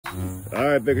All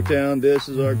right, Bakertown, this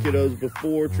is our kiddos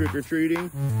before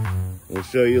trick-or-treating. We'll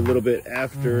show you a little bit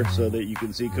after so that you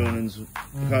can see Conan's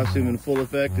costume in full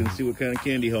effect and see what kind of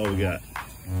candy haul we got.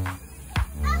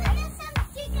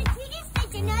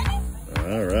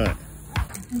 All right.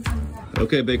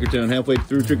 Okay, Bakertown, halfway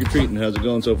through trick-or-treating. How's it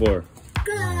going so far?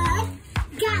 Good.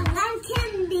 Got one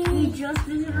candy. We just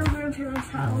visited our grandparents'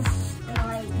 house.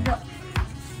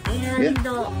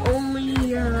 The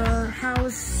only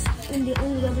house and the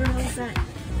only other house that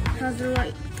has the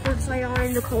right porch light on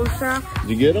in the cul-de-sac. Did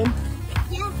you get them?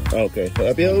 Yeah. Okay.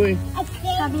 Happy Halloween.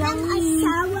 Happy Halloween. A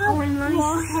sour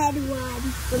warhead one.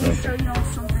 Let me show you all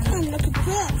something. And look at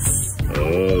this.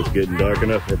 Oh, it's getting dark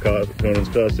enough for Conan's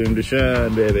costume to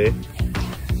shine, baby.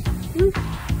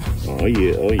 Oh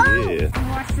yeah, oh yeah. And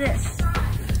watch this.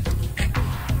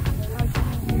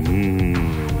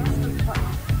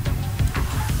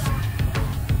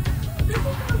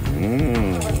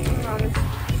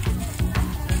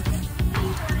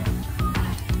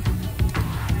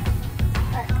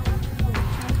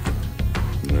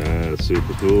 That's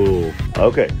super cool.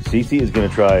 Okay, Cece is gonna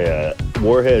try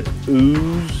Warhead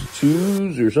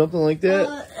Ooze or something like that.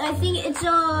 I think it's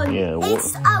a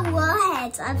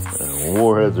Warhead.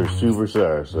 Warheads are super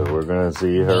sour, so we're gonna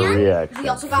see her reaction. We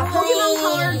also got Pokemon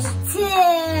cards. 2,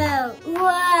 1.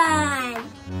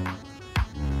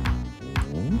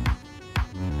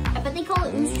 I bet they call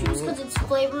it Ooze Chews because it's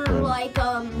flavored like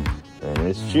And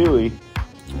it's chewy.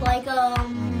 Like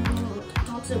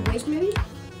toxic waste maybe.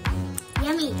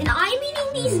 Yummy. And I'm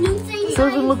eating these new things. It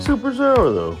doesn't look super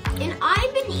sour though. And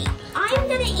I'm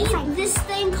gonna eat this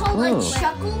thing called a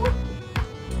chuckle.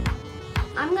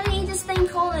 I'm gonna eat this thing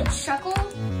called a chuckle.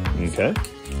 Okay.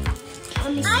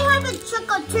 I have a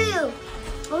chuckle too.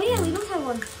 Oh yeah, we both have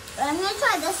one. But I'm gonna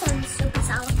try this one, super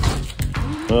sour.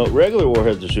 Well, regular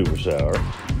Warheads are super sour,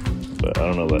 but I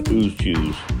don't know about Ooze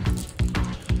Chews.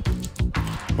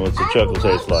 What's the chuckle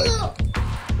taste like?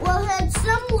 Warhead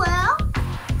somewhere.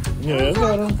 Yeah, I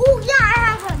got them. Oh yeah, I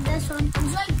have this one.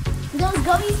 It's like those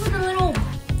gummies with the little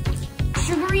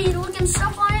sugary looking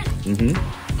stuff on it. Mm-hmm.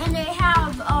 And they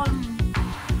have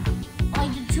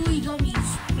like the chewy gummies.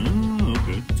 Oh,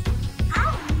 okay. I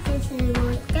don't like this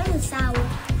anymore. It's kind of sour.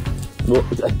 Well,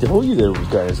 I told you that it was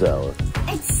kind of sour.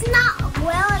 It's not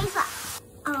really sour.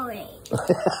 Oh wait.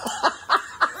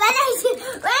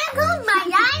 when I close my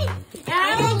eyes and I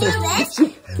do this,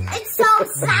 it's so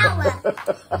sour.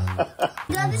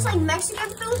 You got this like Mexican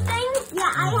food thing? Yeah,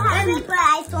 I have it, but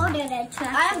I sold it at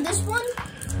track. I have this one.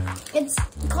 It's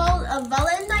called a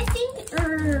Velen, I think,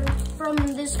 or from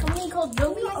this company called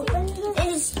Joby.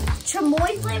 It's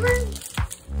chamoy flavored.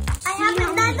 I have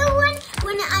another one.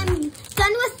 When I'm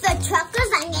done with the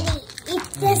truckers, I'm gonna eat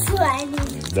this one.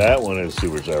 That one is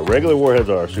super sour. Regular Warheads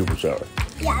are super sour.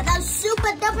 Yeah, that's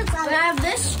super duper sour. I have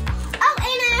this. Oh, and I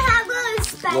have a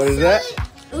special. What is that?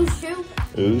 Ooze Chew.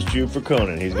 Ooze Chew for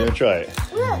Conan. He's gonna try it.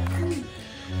 Look,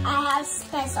 I have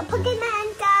special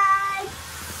Pokemon cards.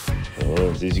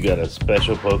 Oh, Zizi got a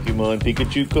special Pokemon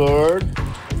Pikachu card.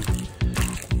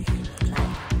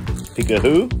 Pika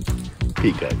who?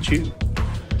 Pikachu.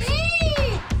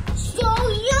 So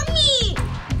yummy.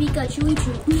 Pikachu.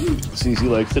 Zizi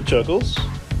likes the chuckles.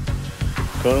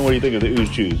 Conan, what do you think of the Ooze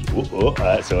Chews?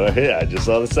 So I just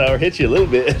saw the sour hit you a little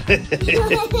bit. I think it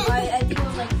was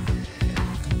like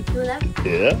that.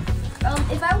 Yeah.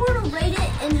 If I were to rate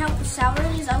it and how sour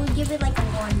it is, I would give it like a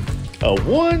 1. A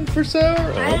 1 for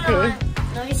sour? I don't know.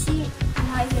 Let me see.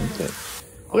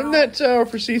 Wasn't that sour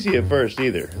for Cece at first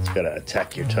either. It's gotta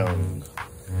attack your tongue.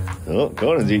 Oh,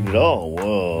 Conan's eating it all.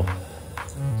 Whoa.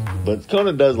 But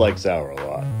Conan does like sour a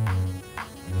lot.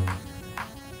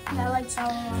 I like sour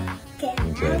a lot. Okay,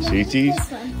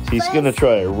 Cece's gonna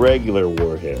try a regular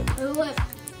Warhead. Look.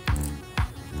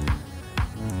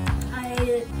 I ate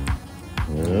it.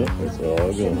 Yeah, that's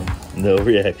all going. No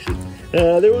reaction.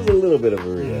 There was a little bit of a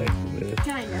reaction there.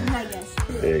 Kind of, I guess.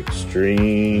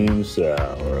 Extreme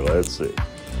sour. Let's see.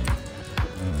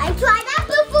 I tried that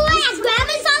before at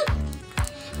Grandma's house.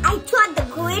 I tried the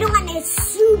green one. It's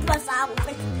super sour.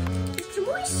 Like, it's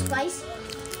really spicy.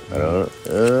 I don't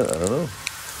know.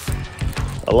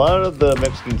 A lot of the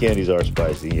Mexican candies are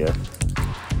spicy, yeah.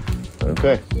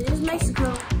 Okay. It is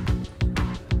Mexico.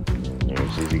 Here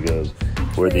Cece goes.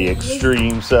 For the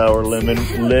extreme sour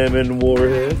lemon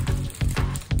Warhead.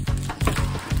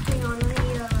 Hang on,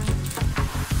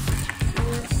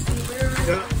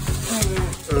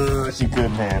 She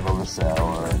couldn't handle the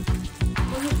sour.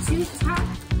 Was it too sour?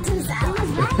 Too sour?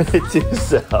 Too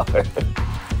sour.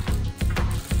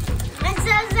 It's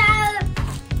so sour.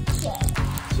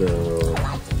 So.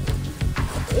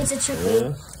 It's a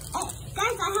chocolate. Guys, I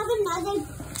have another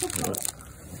chocolate.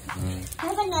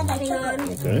 another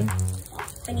chocolate. Okay.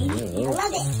 I need to eat all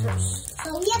of it first. So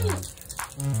yummy.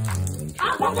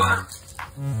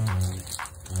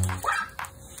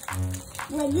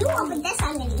 When you open this,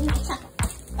 I'm going to eat my chocolate.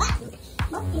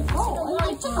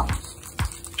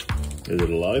 Is it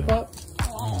a lollipop?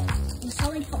 It's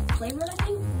lollipop flavored, I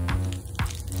think.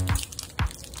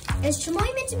 Is chamoy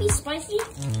meant to be spicy?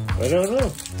 I don't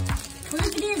know. Because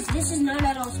if it is, this is not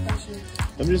at all spicy.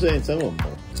 I'm just saying some of them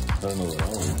are. I don't know what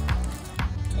all of them.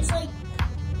 It's like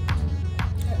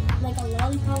a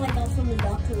lollipop I got from the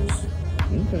doctor's.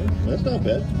 Okay, that's not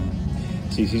bad.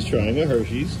 Cece's trying a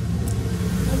Hershey's.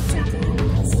 I'm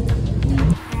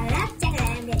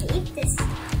going to eat this.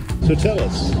 So tell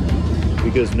us,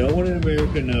 because no one in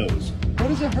America knows, what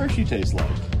does a Hershey taste like?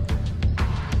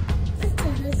 What's a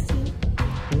Hershey?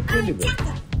 Chocolate.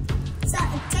 So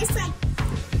it tastes like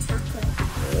chocolate.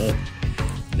 Well,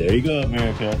 there you go,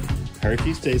 America.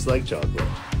 Hershey's taste like chocolate.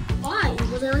 Why?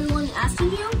 Was everyone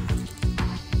asking you?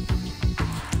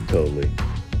 Totally.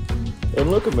 And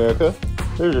look, America,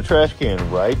 there's a trash can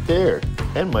right there.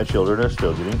 And my children are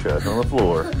still getting trash on the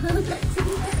floor.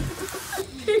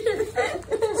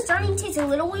 It's starting to taste a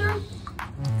little weird.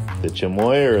 The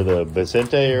chamoy or the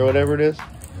Vicente or whatever it is.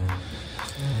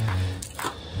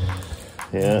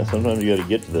 Yeah, sometimes you got to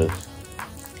get to the...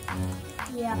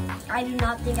 Yeah, I do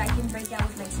not think I can break that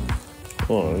with my teeth.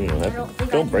 Well, you know,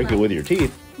 don't break it with your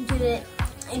teeth. Get it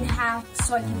in half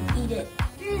so I can eat it.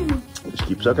 Just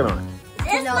keep sucking on it.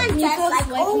 This one tastes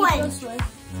like orange.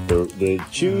 The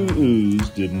chews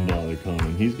didn't bother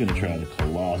Conan. He's gonna try the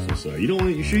colossal size.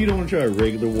 You sure you don't want to try a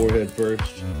regular warhead first?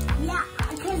 Yeah,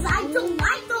 because I don't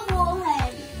like the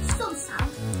warhead. It's so sour.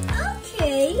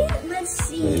 Okay, let's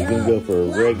see. So he's gonna go for a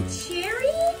regular cherry.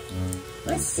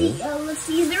 Let's see. Let's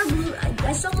see. Is there a blue?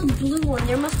 I saw a blue one.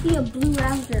 There must be a blue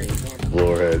raspberry then.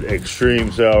 warhead,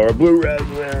 extreme sour, blue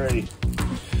raspberry.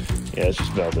 Yeah, it's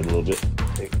just melted a little bit.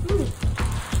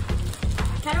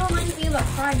 Kind of reminds me of a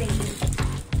crybaby.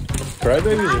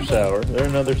 Crybabies are sour. They're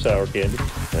another sour candy.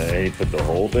 Hey, he put the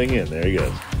whole thing in. There he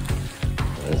goes.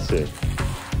 Let's see.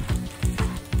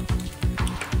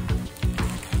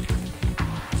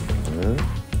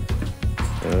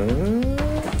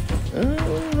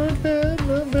 Not bad,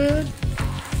 not bad.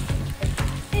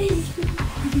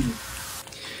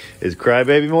 Is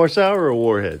Crybaby more sour or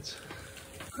Warheads?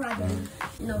 Crybaby.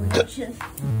 No reaction.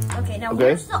 Okay, now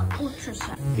where's the ultra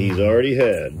sour? He's already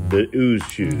had the Ooze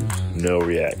Chews. No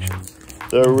reaction.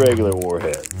 The regular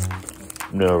Warhead.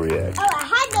 No reaction. Oh, I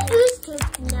had the Ooze Chews.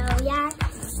 No, yeah.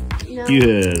 No. You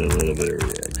had a little bit of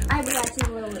reaction. I reacted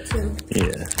a little bit too.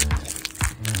 Yeah.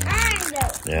 I know.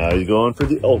 Now he's going for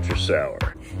the ultra sour.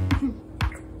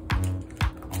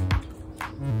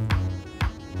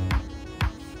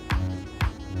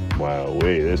 Wow,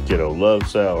 wait, this kiddo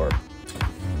loves sour.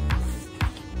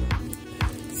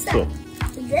 So,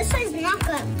 this is not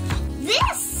gum.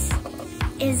 This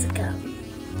is gum.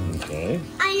 Okay.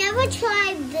 I never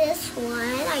tried this one.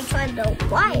 I tried the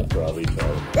white. Probably tried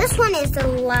it. This one is the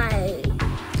light.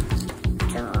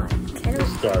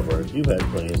 Starburst. You've had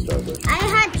plenty of Starburst. I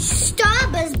had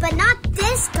Starburst, but not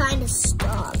this kind of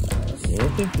Starburst. I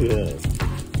don't think you have.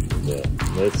 But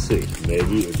let's see.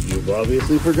 Maybe you've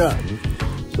obviously forgotten.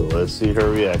 So let's see her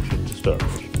reaction to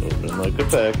Starburst. Open like a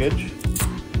package.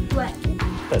 What?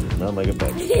 That is not like a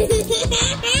package.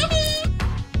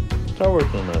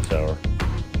 Starburst is not sour.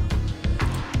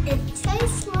 It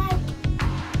tastes like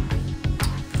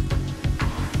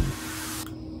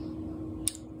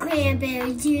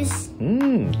cranberry juice.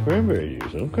 Cranberry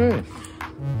juice. Okay.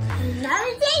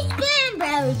 Never taste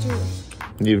cranberry juice.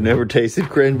 You've never tasted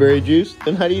cranberry juice?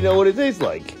 Then how do you know what it tastes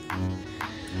like?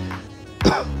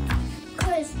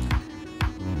 Because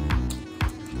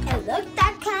it looked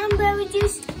like cranberry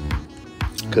juice.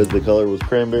 Because the color was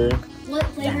cranberry? What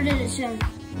flavor did it show?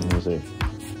 Let me see.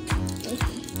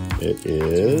 It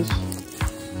is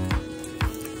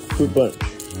fruit punch.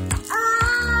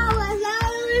 Oh,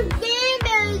 another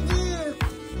cranberry juice.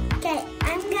 Okay,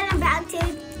 I'm about to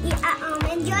eat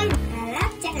almond joy.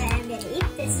 I'm gonna eat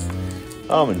this.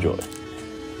 Almond Joy.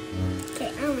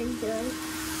 Okay, almond joy.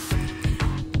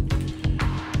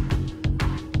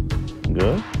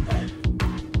 Good?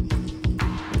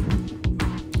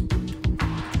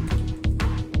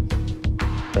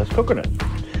 That's coconut.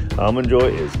 Almond Joy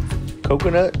is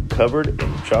coconut covered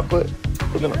in chocolate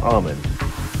with an almond.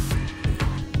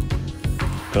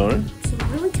 Conan? It's a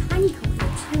really tiny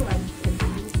coconut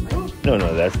too. No,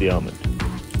 that's the almond.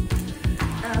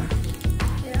 I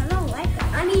don't like that.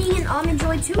 I'm eating an almond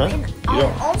joy too, Huh? and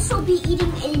I'll also be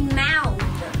eating a mound.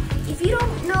 If you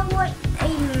don't know what a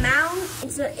mound,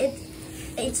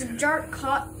 it's a dark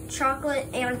chocolate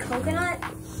and coconut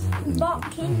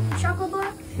chocolate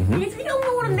bar. And if you don't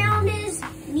know what a mound is,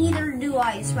 neither do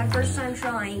I. It's my first time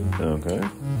trying. Okay.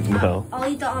 Well.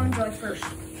 I'll eat the almond joy first.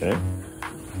 Okay.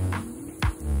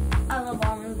 I love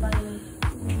almonds, by the way.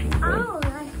 I don't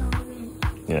like almonds.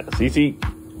 Yeah, Cece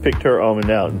picked her almond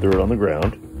out and threw it on the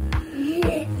ground.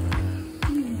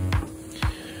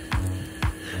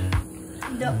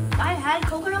 I had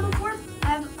coconut before.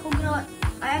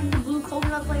 I have the blue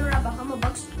coconut flavor at Bahama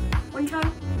Bucks one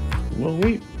time. Well,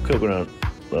 we eat coconut,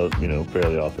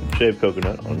 fairly often. Shaved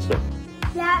coconut on stuff.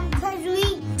 Yeah, because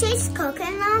we taste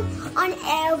coconut on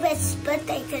Elvis'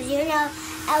 birthday. Because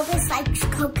Elvis likes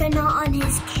coconut on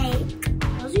his cake.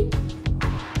 Does he?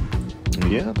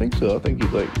 Yeah, I think so. I think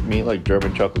he's like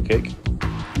German chocolate cake.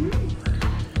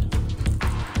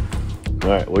 All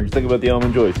right, what'd you think about the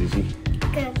almond joy, Cece?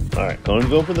 Good. All right, Conan's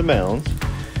going for the mounds.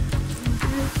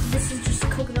 This is just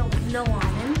coconut with no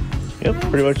almond. Yep,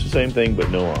 pretty much the same thing, but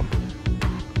no almond.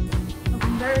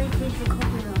 Very tasty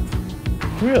coconut.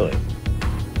 Really?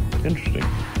 Interesting.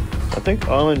 I think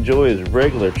almond joy is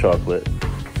regular chocolate,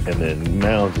 and then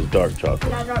mounds is dark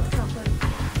chocolate. Yeah, dark chocolate.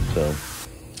 So,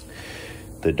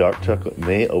 the dark chocolate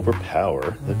may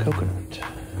overpower the coconut.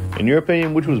 In your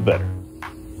opinion, which was better?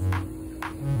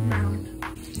 Mound.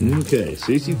 Okay,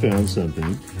 Cece found something.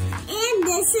 And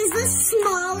this is the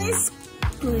smallest.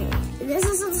 This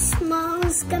is the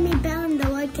smallest gummy bear in the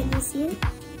world. Can you see it?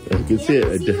 I can see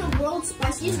it. See the world's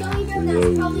spiciest gummy bear?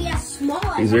 That's probably as small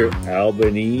as. Is there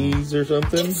Albanese or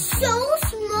something? It's so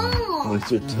small.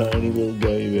 It's a tiny little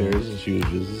gummy bears, and she was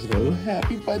just so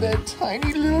happy by that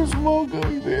tiny little small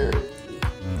gummy bear.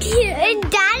 And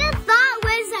Dad thought it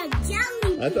was a jelly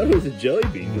bean. I thought it was a jelly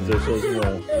bean because they're so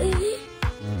small.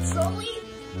 Slowly,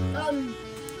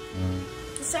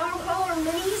 sour color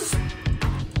minis,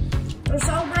 or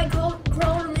sour bright color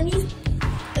minis,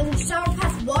 and sour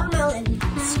patch watermelon.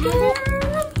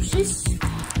 Scrumptious,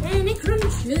 and it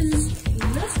crunches.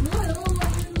 That's what I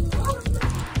love.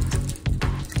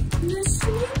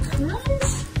 Nestle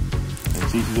Crunch. And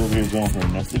Cece's over here going for a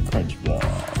Nestle Crunch bar.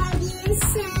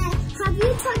 Have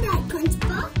you tried that Crunch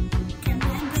bar? I'm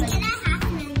gonna get a half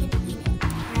and I'm gonna eat it.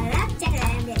 I love that.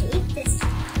 I'm gonna eat this.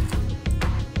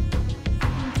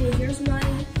 Okay, here's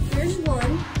one.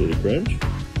 Did it crunch?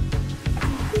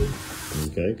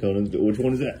 Okay, Conan's. Which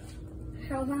one is that?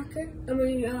 Hellbacker.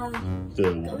 The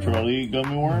trolley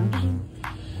gummy worms.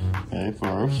 Okay,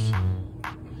 first.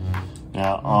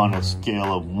 Now, on a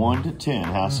scale of 1 to 10,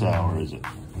 how sour is it?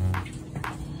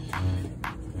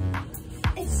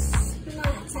 It's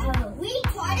not sour. We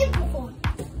tried it before.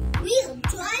 We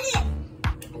tried it.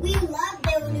 We loved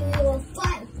it when we were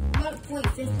 5. About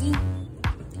 0.50.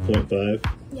 0.5?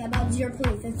 Yeah, about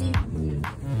 0.50.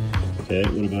 Okay,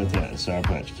 what about that? Sour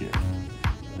Patch Kid.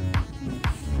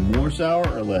 More sour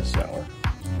or less sour?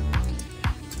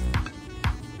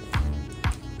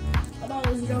 About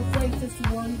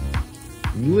 0.51.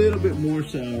 A little bit more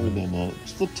sour than that.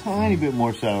 Just a tiny bit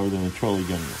more sour than the trolley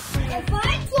gummy worm. If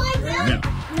I tried that,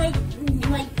 like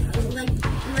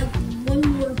one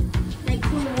more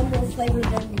flavor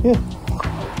than. Yeah.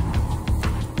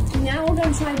 Now we're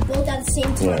gonna try both at the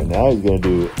same time. Yeah, now he's gonna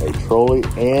do a trolley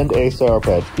and a Sour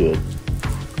Patch Kid.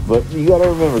 But you gotta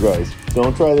remember, guys,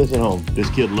 don't try this at home. This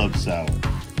kid loves sour.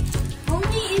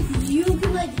 Only if you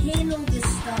can handle this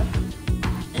stuff,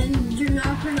 and you're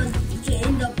not gonna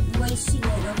end up wasting it.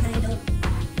 Okay,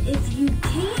 if you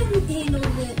can handle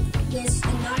this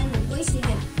and not end up wasting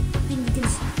it, then you can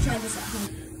try this at home.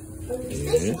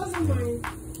 Yeah. This wasn't mine.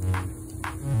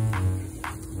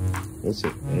 Let's see. I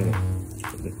don't know.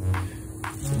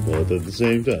 Both at the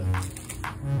same time.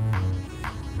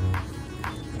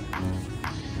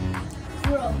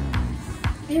 Bro,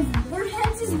 if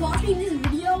Warheads is watching this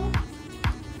video,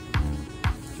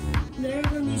 they're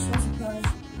gonna be so surprised.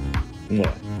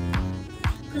 What?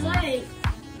 Because I ate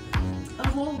a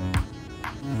whole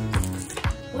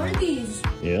one of these.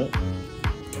 Yeah.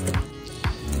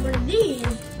 One of these.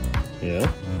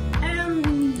 Yeah.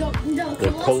 And the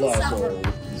colossal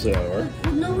sour.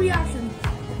 With no reaction.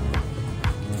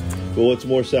 But what's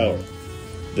more sour?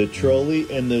 The trolley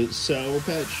and the Sour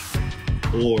Patch,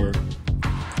 or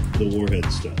the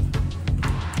Warhead stuff?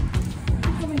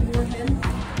 Probably Warhead.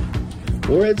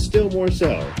 Warhead's still more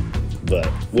sour. But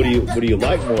what do you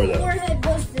like more though? Warhead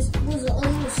was a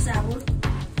little sour.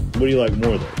 What do you like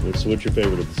more though? What's your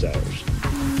favorite of the sours?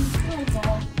 That's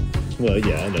all. Well,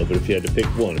 yeah, I know, but if you had to pick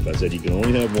one, if I said you can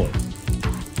only have one.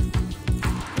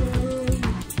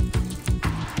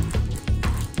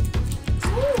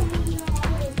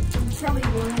 Probably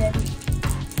Warhead.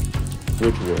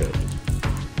 Which Warhead?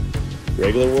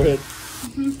 Regular Warhead?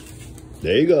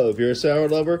 There you go. If you're a sour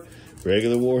lover,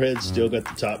 regular Warhead's still got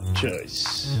the top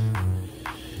choice.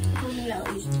 Yeah.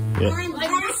 Like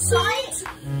the side,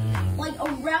 like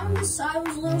around the side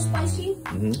was a little spicy.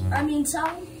 I mean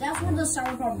sour. That's where the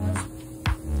sour part was.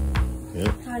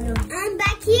 Yeah. Kind of. I'm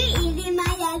back here eating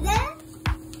my other.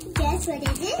 Guess what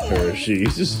it is?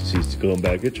 Hershey's. She's going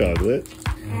back to chocolate.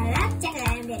 I love chocolate.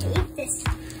 I'm gonna eat this.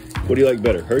 What do you like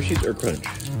better, Hershey's or Crunch?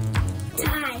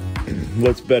 Time.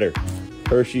 What's better,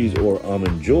 Hershey's or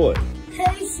Almond Joy?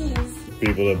 Hershey's.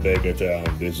 People of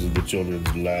Bakertown, this is the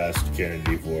children's last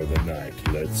candy for the night.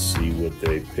 Let's see what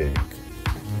they pick.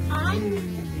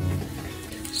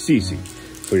 Cece,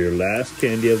 for your last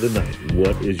candy of the night,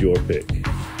 what is your pick?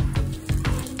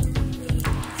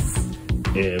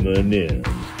 M&M's.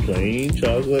 Plain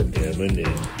chocolate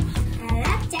M&M's. I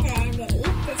love chocolate. I'm gonna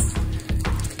eat this.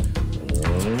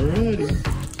 Alrighty.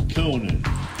 Conan,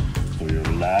 for your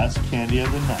last candy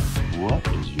of the night, what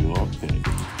is your pick?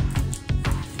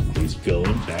 He's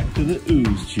going back to the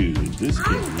ooze chews. This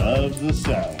kid loves the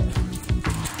sour.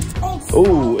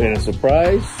 Oh, and a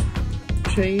surprise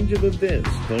change of events.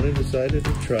 Conan decided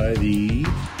to try the...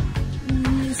 Let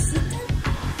me see.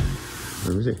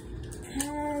 Let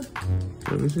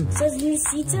me see. It says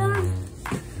Nusita.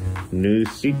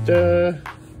 Nusita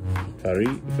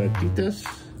Fatitas.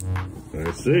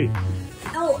 Let's see.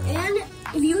 Oh, and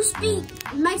if you speak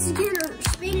Mexican or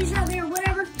Spanish out there,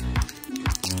 whatever,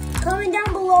 comment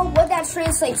down below what that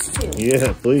translates to.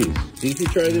 Yeah, please. Cece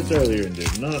tried this earlier and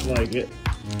did not like it.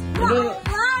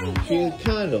 She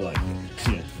kind of liked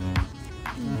it. Yeah.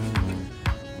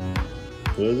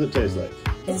 What does it taste like?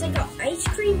 It's like an ice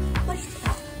cream.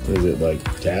 Is it like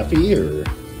taffy or?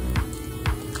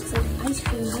 It's like ice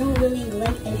cream. I don't really like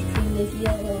ice cream if you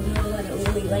don't know I don't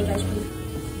really like ice cream.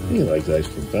 He likes ice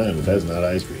cream fine, but that's not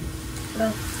ice cream.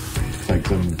 Well, It's like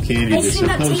some candy that's cream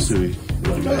that supposed to be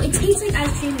like no, ice it cream. tastes like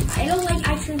ice cream. I don't like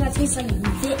ice cream that tastes like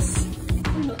this.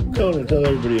 Conan, tell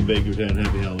everybody in Bakertown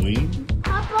Happy Halloween.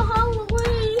 Happy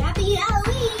Halloween. Happy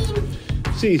Halloween.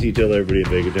 Cece, tell everybody in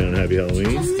Bakertown Happy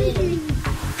Halloween.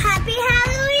 Happy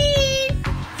Halloween.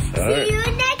 All right. See you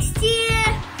next year.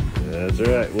 That's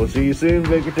all right. We'll see you soon,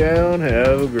 Bakertown.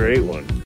 Have a great one.